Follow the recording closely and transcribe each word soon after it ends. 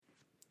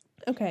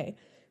Okay,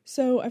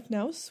 so I've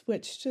now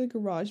switched to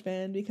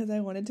GarageBand because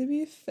I wanted to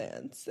be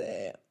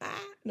fancy.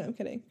 No, I'm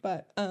kidding.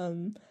 But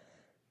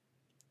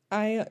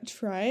I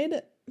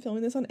tried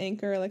filming this on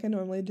Anchor like I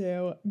normally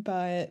do,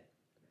 but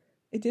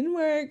it didn't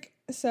work.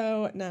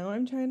 So now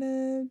I'm trying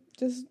to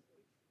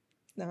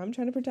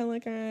pretend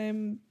like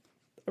I'm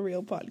a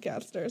real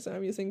podcaster. So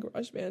I'm using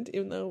GarageBand,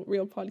 even though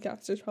real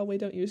podcasters probably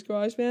don't use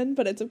GarageBand,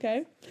 but it's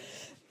okay.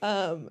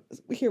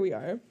 Here we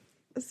are.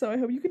 So I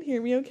hope you can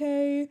hear me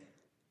okay.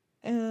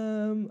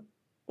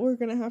 We're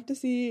gonna have to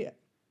see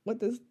what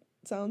this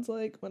sounds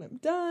like when I'm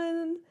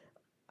done.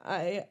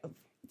 I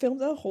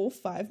filmed a whole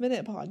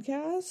 5-minute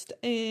podcast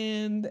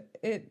and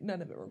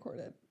none of it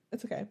recorded.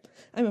 It's okay.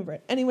 I'm over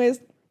it. Anyways,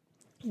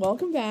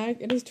 welcome back.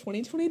 It is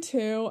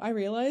 2022. I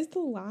realized the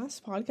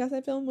last podcast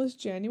I filmed was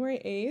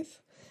January 8th.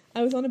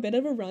 I was on a bit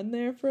of a run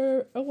there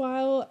for a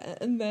while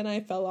and then I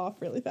fell off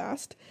really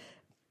fast.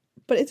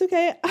 But it's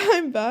okay.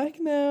 I'm back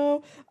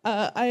now.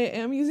 I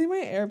am using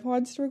my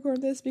AirPods to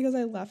record this because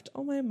I left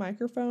all my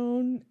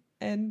microphone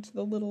and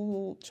the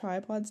little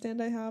tripod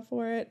stand I have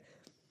for it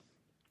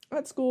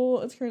at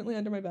school. It's currently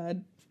under my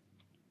bed.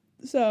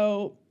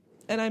 So,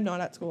 and I'm not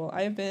at school.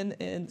 I have been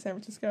in San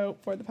Francisco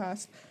for the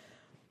past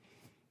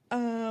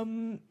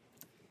 3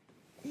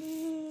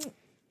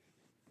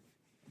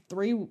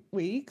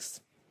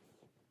 weeks.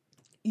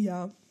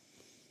 Yeah.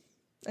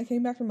 I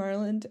came back from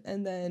Ireland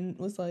and then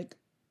was like,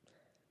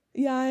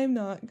 yeah, I'm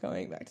not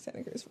going back to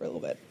Santa Cruz for a little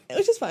bit,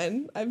 which is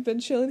fine. I've been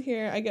chilling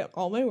here. I get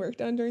all my work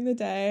done during the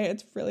day.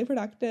 It's really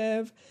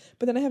productive,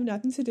 but then I have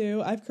nothing to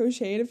do. I've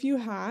crocheted a few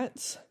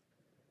hats.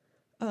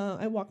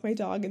 I walk my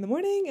dog in the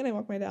morning and I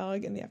walk my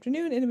dog in the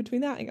afternoon. And in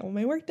between that, I get all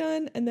my work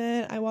done. And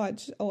then I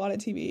watch a lot of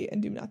TV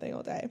and do nothing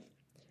all day,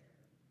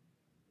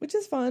 which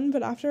is fun.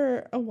 But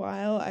after a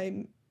while,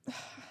 I'm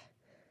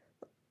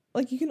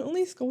like, you can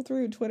only scroll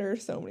through Twitter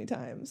so many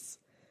times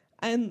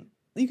and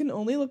you can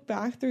only look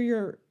back through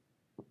your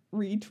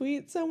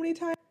retweet so many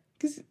times,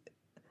 because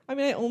I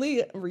mean I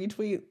only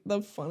retweet the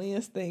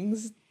funniest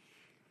things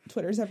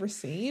Twitter's ever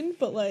seen,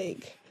 but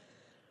like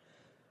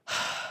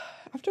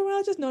after a while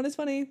it's just not as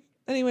funny.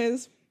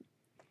 Anyways,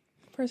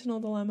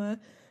 personal dilemma.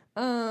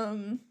 I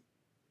don't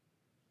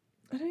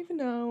even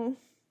know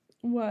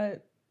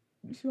what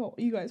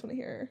you guys want to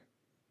hear.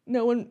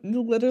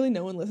 Literally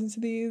no one listens to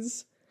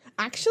these.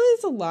 Actually,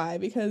 it's a lie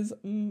because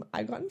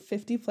I've gotten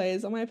 50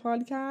 plays on my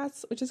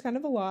podcast, which is kind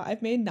of a lot.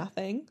 I've made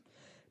nothing.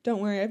 Don't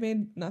worry, I've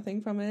made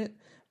nothing from it.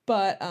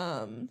 But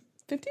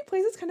 50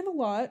 plays is kind of a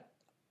lot.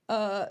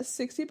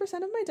 60%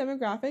 of my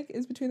demographic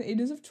is between the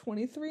ages of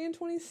 23 and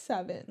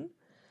 27.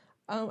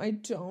 I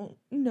don't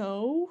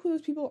know who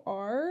those people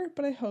are,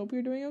 but I hope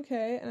you're doing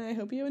okay, and I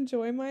hope you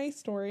enjoy my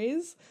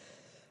stories.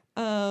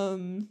 Yeah,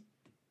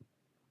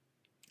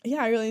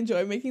 I really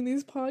enjoy making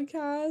these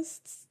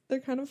podcasts.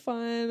 They're kind of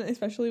fun,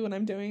 especially when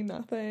I'm doing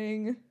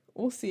nothing.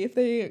 We'll see if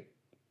they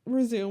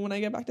resume when I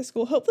get back to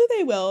school. Hopefully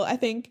they will.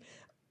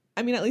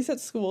 I mean, at least at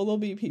school, there'll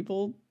be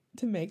people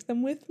to make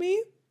them with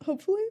me,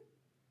 hopefully.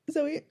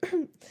 Zoe.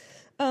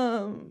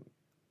 But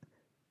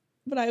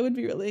I would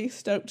be really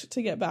stoked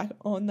to get back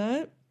on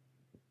that.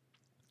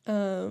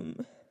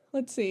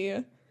 Let's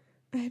see.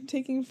 I'm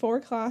taking 4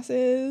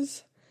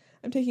 classes.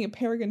 I'm taking a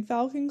peregrine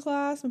falcon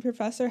class. My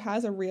professor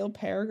has a real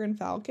peregrine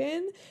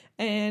falcon,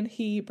 and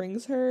he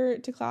brings her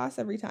to class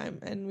every time,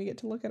 and we get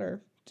to look at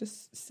her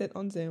just sit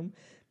on Zoom.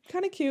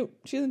 Kind of cute.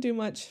 She doesn't do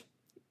much.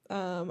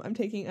 I'm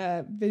taking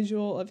a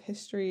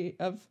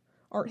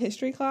art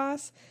history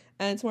class,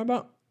 and it's more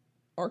about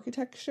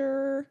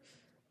architecture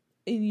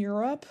in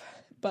Europe,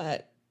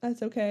 but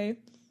that's okay.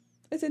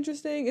 It's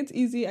interesting. It's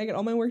easy. I get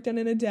all my work done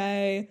in a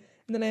day,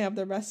 and then I have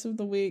the rest of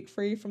the week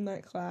free from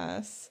that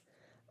class.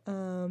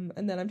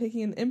 And then I'm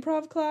taking an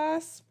improv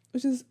class,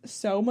 which is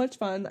so much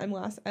fun. I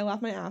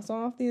laugh my ass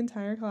off the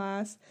entire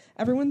class.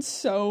 Everyone's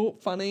so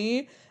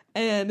funny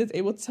and is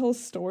able to tell a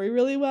story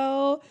really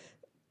well.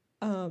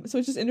 So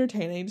it's just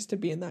entertaining just to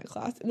be in that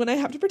class. When I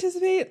have to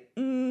participate,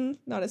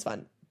 not as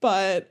fun,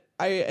 but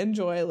I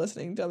enjoy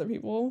listening to other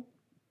people.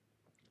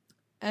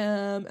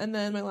 And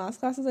then my last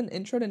class is an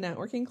intro to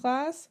networking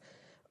class,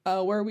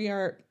 where we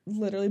are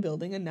literally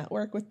building a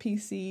network with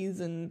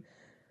PCs and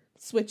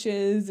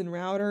switches and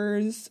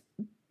routers.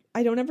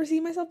 I don't ever see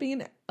myself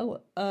being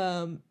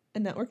a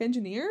network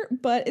engineer,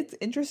 but it's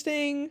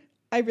interesting.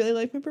 I really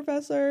like my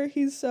professor.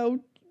 He's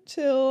so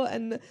chill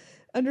and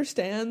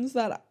understands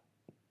that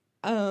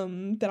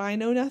I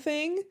know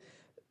nothing.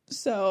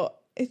 So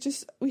it's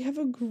just, we have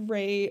a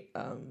great,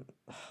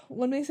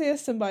 one may say a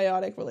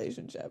symbiotic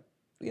relationship,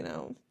 you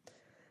know.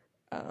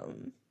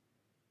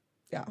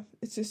 Yeah,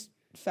 it's just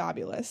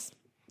fabulous.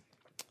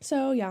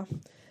 So yeah,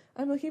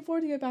 I'm looking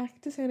forward to get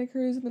back to Santa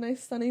Cruz in the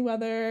nice sunny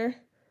weather.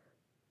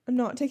 I'm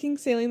not taking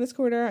sailing this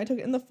quarter. I took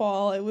it in the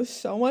fall. It was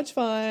so much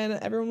fun.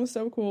 Everyone was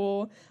so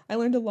cool. I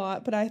learned a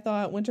lot, but I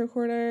thought winter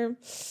quarter,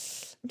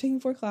 I'm taking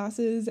 4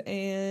 classes,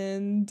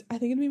 and I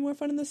think it'd be more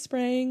fun in the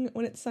spring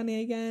when it's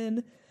sunny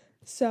again.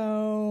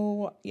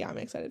 So yeah, I'm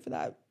excited for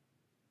that.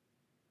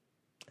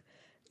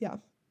 Yeah.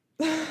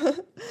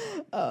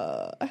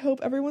 I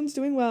hope everyone's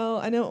doing well.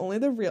 I know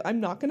I'm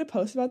not going to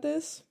post about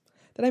this,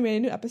 that I made a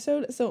new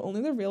episode, so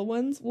only the real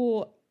ones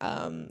will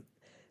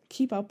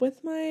keep up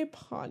with my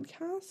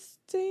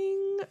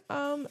podcasting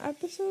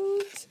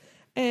episodes,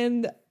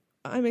 and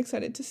I'm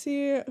excited to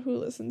see who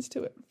listens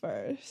to it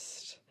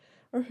first,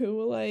 or who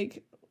will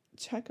like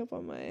check up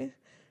on my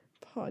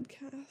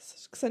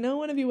podcast, because I know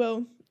one of you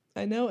will.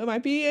 I know it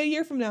might be a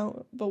year from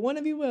now, but one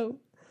of you will.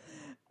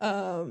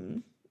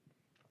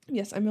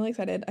 Yes, I'm really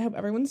excited. I hope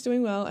everyone's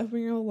doing well. I hope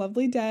you're having a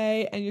lovely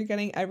day and you're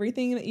getting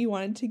everything that you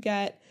wanted to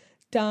get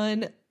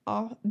done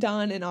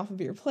and off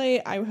of your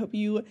plate. I hope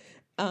you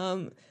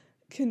can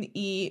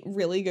eat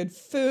really good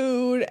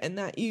food and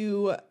that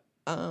you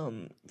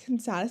can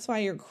satisfy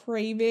your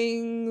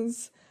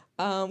cravings.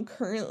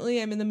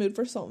 Currently I'm in the mood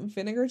for salt and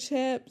vinegar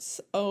chips.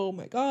 Oh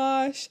my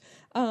gosh.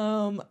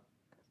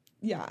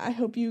 Yeah, I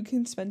hope you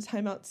can spend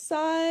time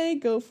outside,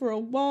 go for a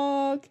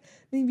walk,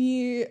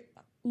 maybe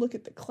look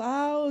at the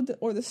clouds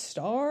or the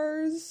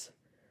stars.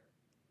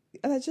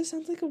 That just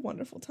sounds like a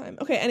wonderful time.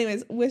 Okay,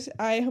 anyways,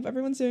 I hope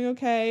everyone's doing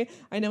okay.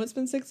 I know it's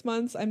been 6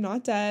 months. I'm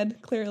not dead,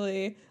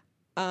 clearly.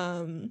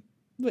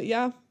 But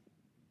yeah.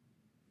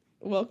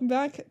 Welcome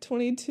back,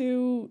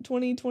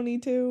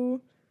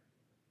 2022.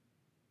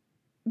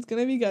 It's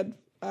gonna be good.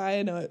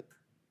 I know it.